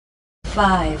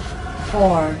5,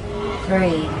 4,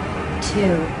 3,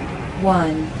 2,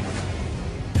 1.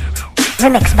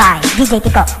 Remix by DJ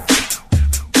Tico.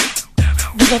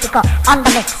 DJ Tico on the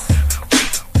mix.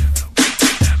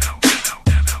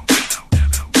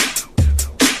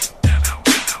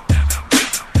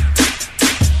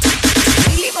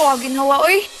 Dili mo ang ginhawa,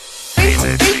 oy.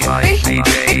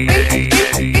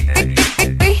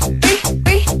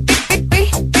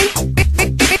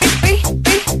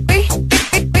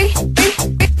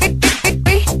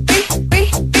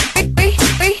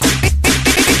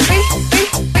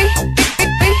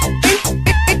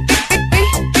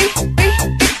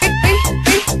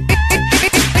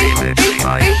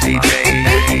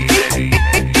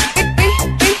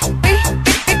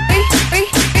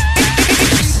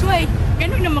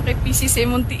 Si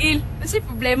Simon Tiil, kasi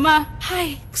problema.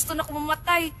 Hay, gusto na ko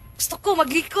mamatay. Gusto ko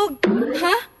maglikog.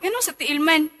 Ha? Ganun sa tiil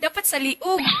man. Dapat sa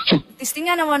liog.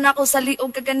 Tistingan naman ako sa liog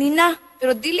kaganina.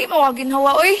 Pero dili mawagin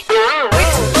hawa, oy.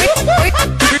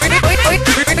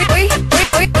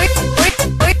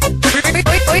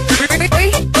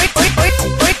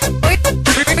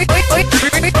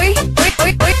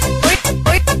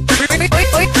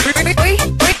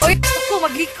 Gusto ko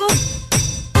maglikog.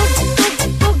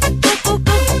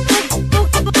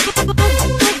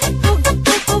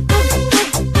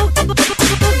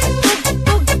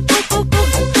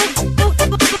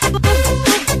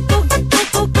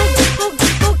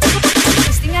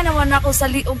 Ako sa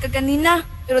liog kaganina,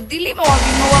 pero dili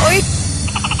mawagin hawa, oy.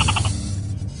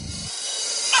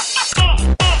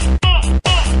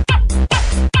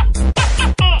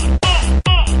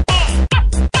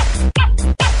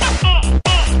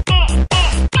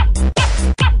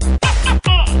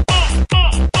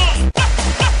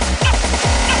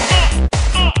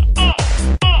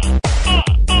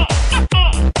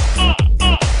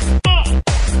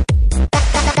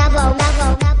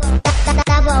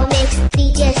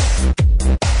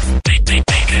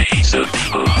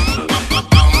 So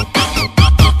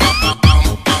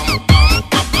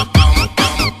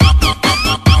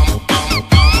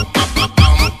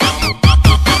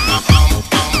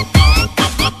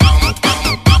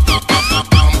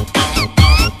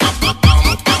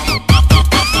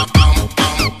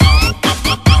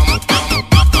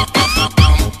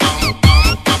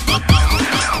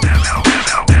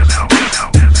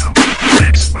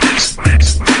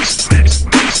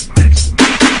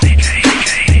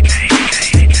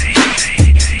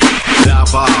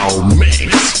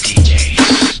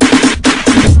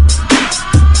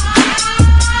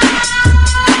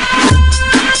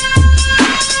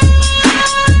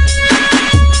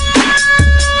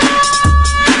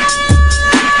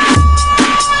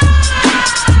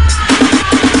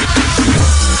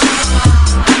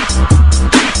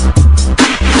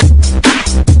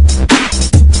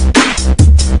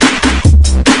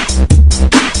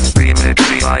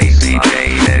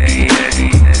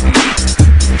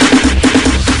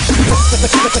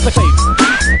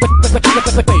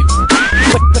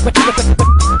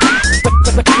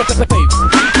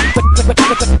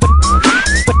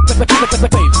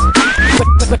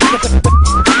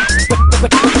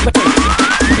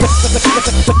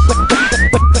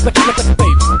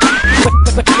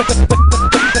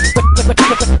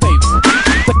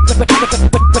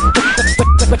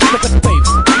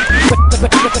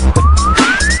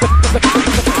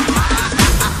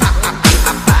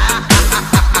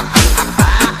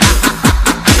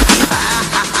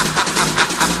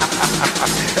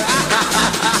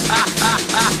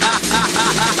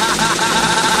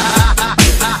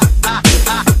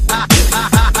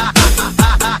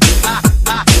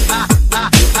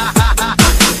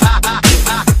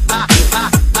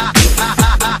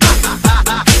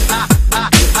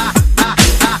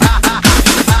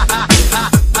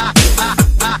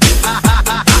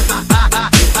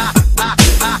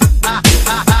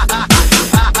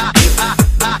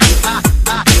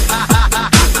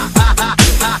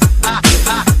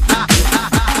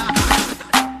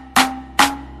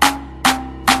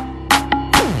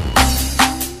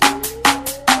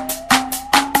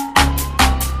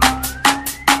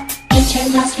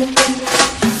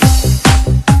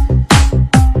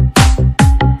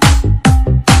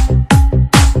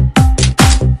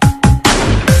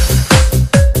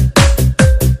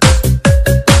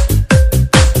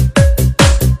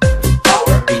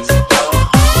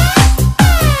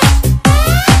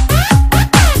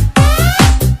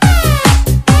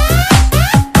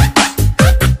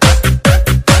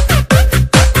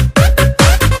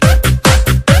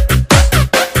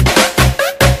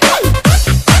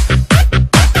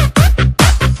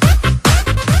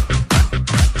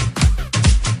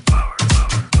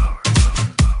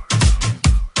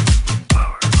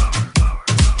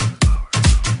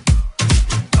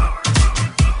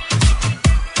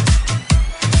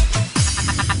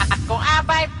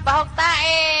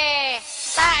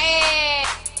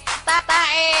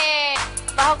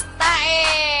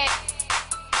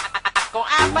Kung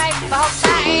abay bahog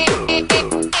tae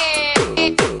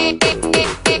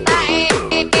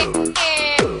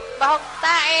bahog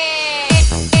tae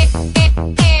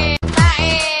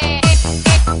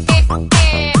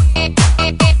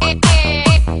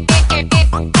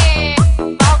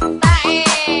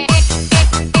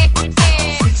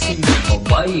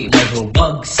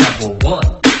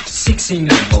Sexy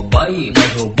ng babae, may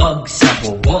hubag sa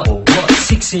buwan.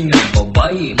 Sexy ng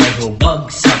babae, may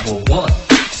hubag sa buwan.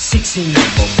 Sexy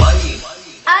ng babae.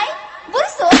 Ay,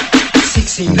 burso!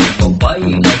 Sexy ng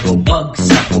babae, may hubag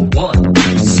sa buwan.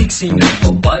 Sexy ng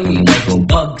babae, may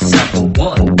hubag sa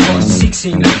buwan.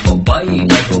 Sexy ng babae,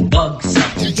 may hubag sa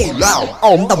buwan. DJ Loud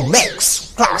on the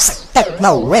mix. Classic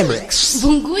techno remix.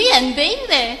 Bungguyan,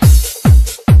 baby!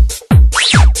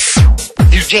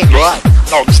 DJ Loud,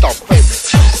 non-stop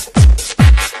remix.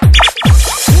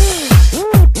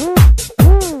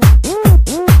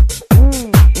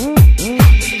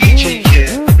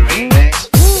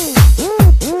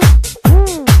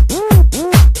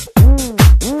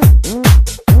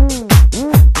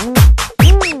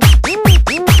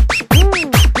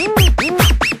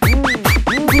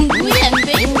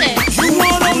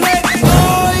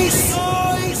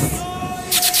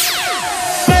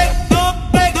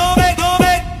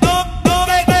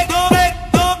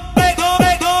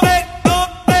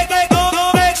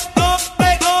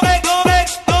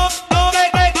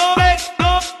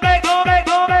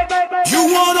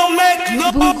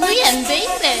 Bungguyan,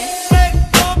 baby!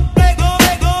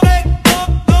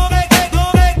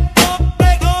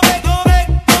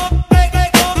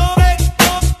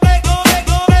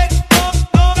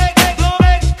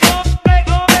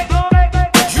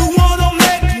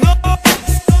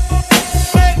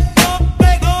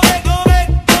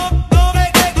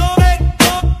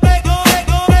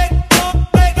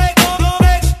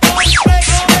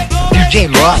 DJ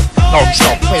Loud,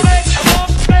 non-stop remix.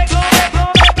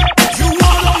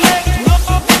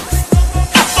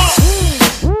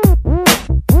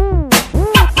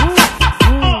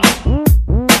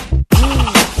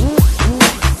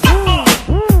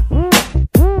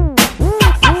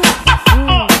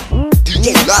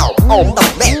 On the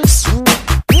mix.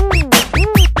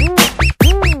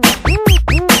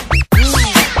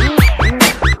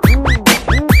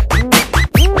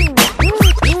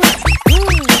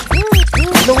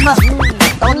 Luma,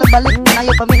 taon lang balik,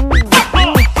 tayo pamilya.